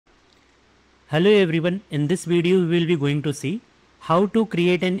Hello everyone, in this video we will be going to see how to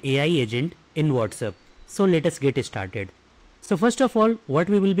create an AI agent in WhatsApp. So let us get started. So first of all, what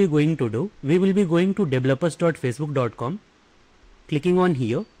we will be going to do, we will be going to developers.facebook.com, clicking on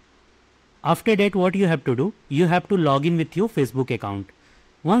here. After that, what you have to do, you have to log in with your Facebook account.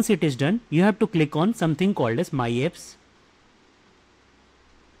 Once it is done, you have to click on something called as My Apps.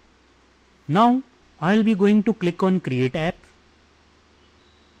 Now I will be going to click on Create App.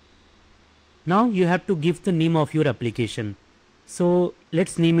 Now you have to give the name of your application. So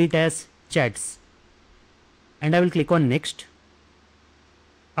let's name it as Chats. And I will click on Next.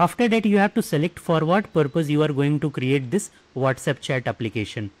 After that, you have to select for what purpose you are going to create this WhatsApp chat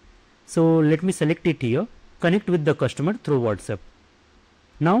application. So let me select it here. Connect with the customer through WhatsApp.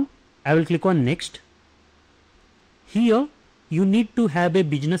 Now I will click on Next. Here you need to have a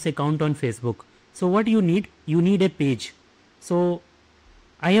business account on Facebook. So what you need a page. So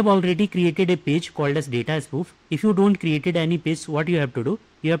I have already created a page called as Data Spoof. If you don't created any page, what you have to do,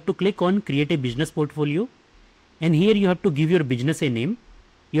 you have to click on Create a Business Portfolio, and here you have to give your business a name,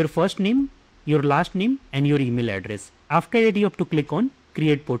 your first name, your last name and your email address. After that, you have to click on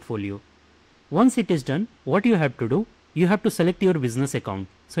Create Portfolio. Once it is done, what you have to do, you have to select your business account.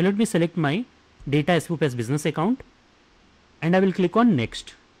 So let me select my Data Spoof as business account and I will click on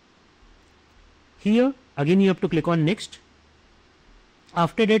Next. Here again you have to click on Next.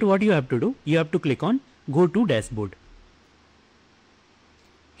 After that, what you have to do, you have to click on Go to Dashboard.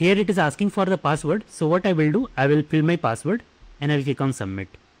 Here it is asking for the password. So what I will do, I will fill my password and I will click on Submit.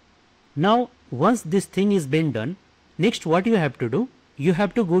 Now once this thing is been done, next what you have to do, you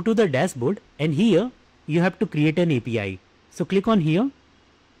have to go to the dashboard and here you have to create an API. So click on here.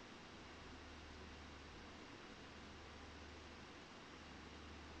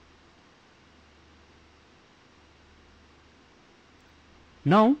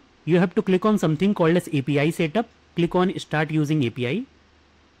 Now you have to click on something called as API setup. Click on Start using API.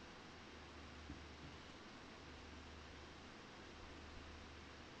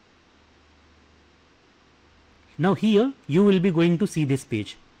 Now here you will be going to see this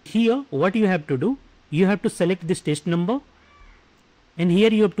page. Here what you have to do, you have to select this test number and here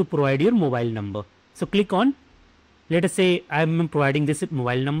you have to provide your mobile number. So click on, let us say I am providing this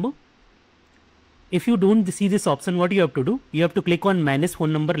mobile number. If you don't see this option, what you have to do, you have to click on Manage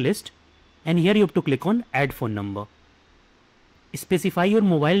Phone Number List and here you have to click on Add Phone Number. Specify your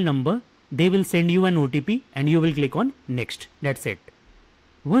mobile number, they will send you an OTP and you will click on Next. That's it.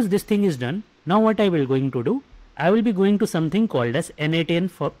 Once this thing is done, now what I will going to do, I will be going to something called as N8N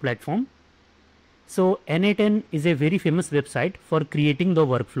for platform. So N8N is a very famous website for creating the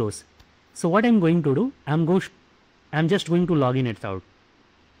workflows. So what I'm going to do, I'm just going to log in it out.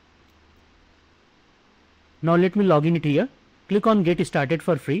 Now let me log in it here. Click on Get Started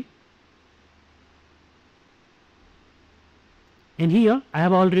for free. And here I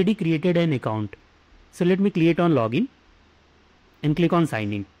have already created an account. So let me click on Login and click on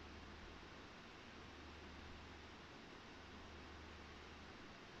Sign in.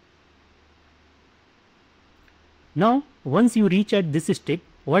 Now once you reach at this step,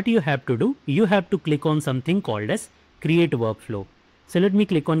 what you have to do, you have to click on something called as Create Workflow. So let me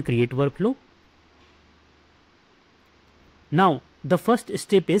click on Create Workflow. Now the first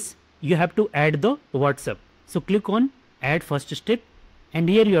step is you have to add the WhatsApp. So click on Add First Step and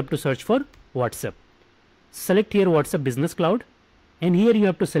here you have to search for WhatsApp. Select here WhatsApp Business Cloud and here you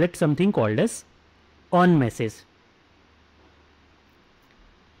have to select something called as On Message.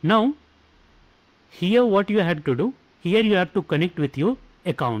 Now here what you have to do, here you have to connect with your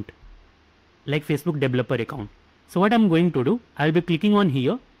account like Facebook developer account. So what I'm going to do, I will be clicking on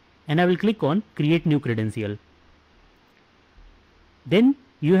here and I will click on Create New Credential. Then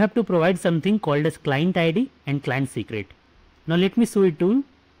you have to provide something called as client ID and client secret. Now let me show it to you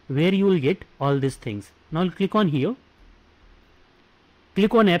where you will get all these things. Now click on here,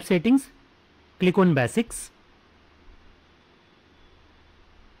 click on App Settings, click on Basics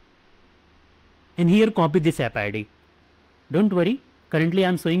and here copy this app ID. Don't worry, currently I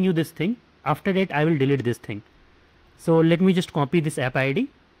am showing you this thing. After that I will delete this thing. So let me just copy this app ID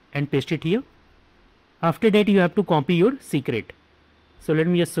and paste it here. After that you have to copy your secret. So let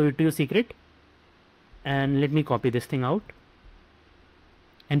me just show it to you secret and let me copy this thing out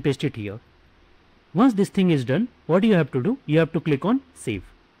and paste it here. Once this thing is done, what you have to do, you have to click on Save.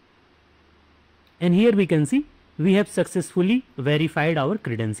 And here we can see we have successfully verified our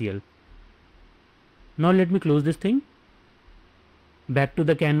credential. Now let me close this thing. Back to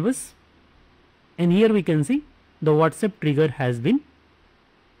the canvas and here we can see the WhatsApp trigger has been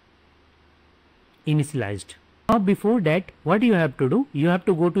initialized. Now before that, what you have to do, you have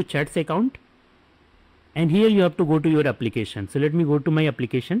to go to chats account and here you have to go to your application. So let me go to my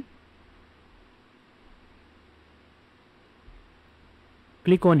application.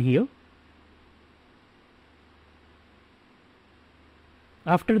 Click on here.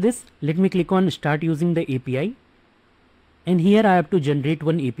 After this, let me click on start using the API, and here I have to generate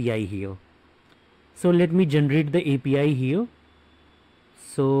one API here. So let me generate the API here.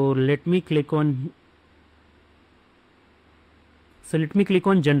 So let me click on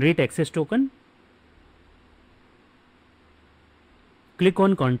generate access token. Click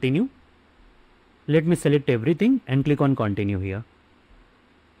on continue. Let me select everything and click on continue here.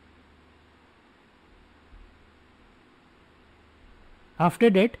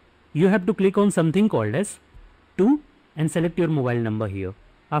 After that, you have to click on something called as to and select your mobile number here.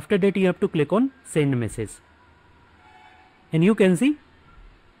 After that, you have to click on send message, and you can see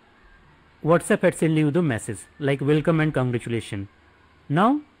WhatsApp had sent you the message like welcome and congratulations.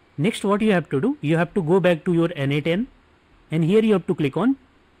 Now next what you have to do, you have to go back to your N8N, and here you have to click on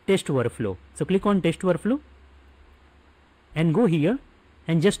test workflow. So click on test workflow and go here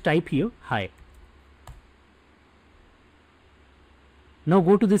and just type here hi. Now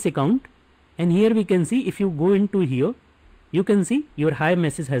go to this account, and here we can see, if you go into here, you can see your hi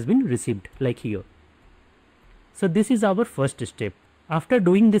message has been received like here. So this is our first step. After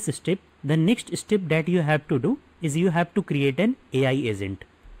doing this step, the next step that you have to do is you have to create an AI agent.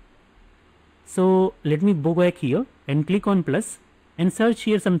 So let me go back here and click on plus and search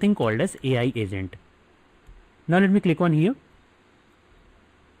here something called as AI agent. Now let me click on here.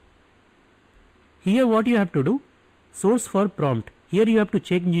 Here what you have to do, source for prompt. Here you have to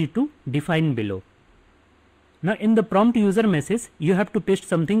change it to define below. Now in the prompt user message, you have to paste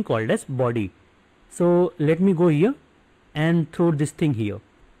something called as body. So let me go here and throw this thing here.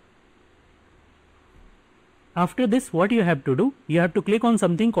 After this, what you have to do, you have to click on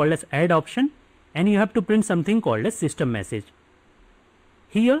something called as add option, and you have to print something called as system message.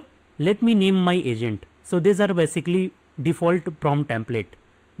 Here let me name my agent. So these are basically default prompt template.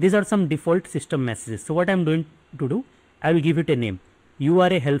 These are some default system messages. So what I am going to do, I will give it a name. You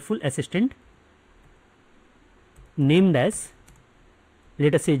are a helpful assistant named as,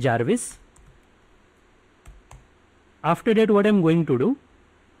 let us say, Jarvis. After that, what I am going to do,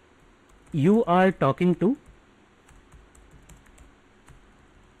 you are talking to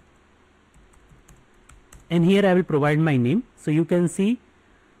and here I will provide my name. So you can see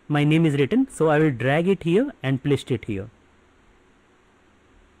my name is written. So I will drag it here and place it here.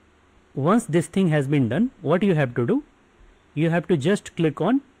 Once this thing has been done, what you have to do, you have to just click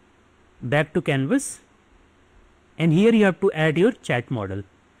on back to canvas, and here you have to add your chat model.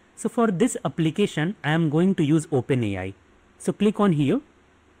 So for this application, I am going to use OpenAI. So click on here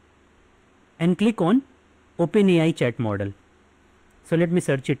and click on OpenAI chat model. So let me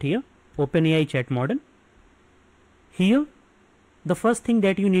search it here, OpenAI chat model. Here, the first thing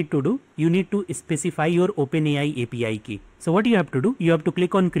that you need to do, you need to specify your OpenAI API key. So what you have to do, you have to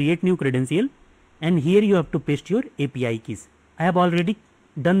click on create new credential, and here you have to paste your API keys. I have already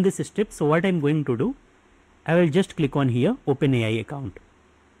done this step. So what I am going to do, I will just click on here OpenAI account.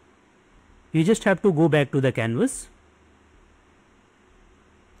 You just have to go back to the canvas,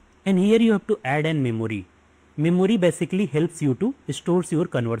 and here you have to add an memory. Memory basically helps you to store your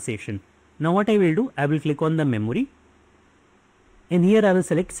conversation. Now what I will do, I will click on the memory, and here I will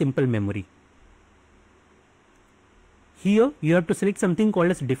select simple memory. Here you have to select something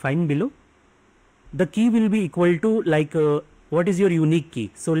called as define below. The key will be equal to like what is your unique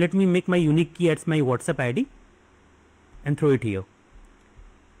key. So let me make my unique key as my WhatsApp ID and throw it here.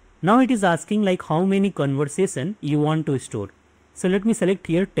 Now it is asking like how many conversation you want to store. So let me select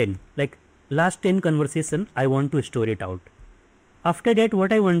here 10, like last 10 conversation I want to store it out. After that,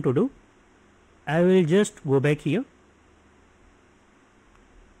 what I want to do, I will just go back here,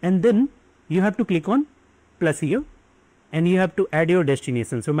 and then you have to click on plus here, and you have to add your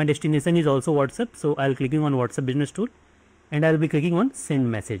destination. So my destination is also WhatsApp. So I'll clicking on WhatsApp Business Tool, and I'll be clicking on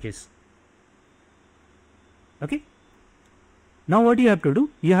send messages. Okay. Now what you have to do,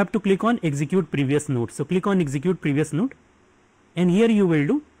 you have to click on execute previous node. So click on execute previous node, and here you will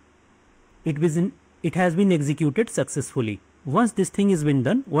do, it has been executed successfully. Once this thing has been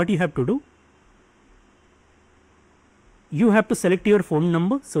done, what you have to do, you have to select your phone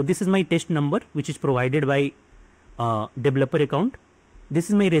number. So this is my test number, which is provided by developer account. This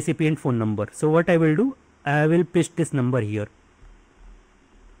is my recipient phone number. So what I will do, I will paste this number here.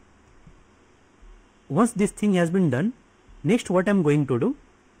 Once this thing has been done, next what I am going to do,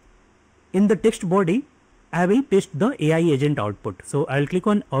 in the text body, I will paste the AI agent output. So I will click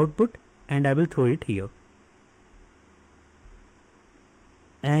on output and I will throw it here.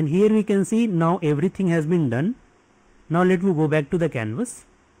 And here we can see now everything has been done. Now let me go back to the canvas.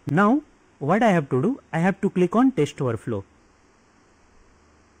 Now what I have to do, I have to click on test overflow.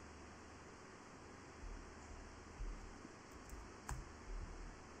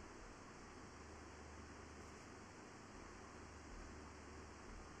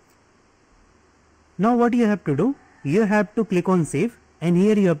 Now what you have to do, you have to click on save, and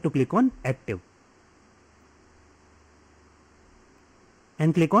here you have to click on active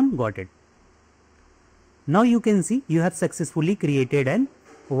and click on got it. Now you can see you have successfully created an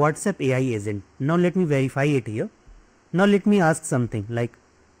WhatsApp AI agent. Now let me verify it here. Now let me ask something like,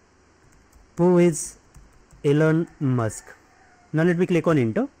 who is Elon Musk? Now let me click on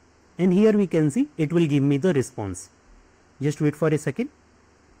enter, and here we can see it will give me the response. Just wait for a second,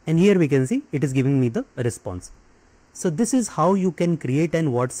 and here we can see it is giving me the response. So this is how you can create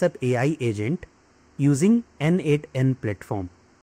an WhatsApp AI agent using N8N platform.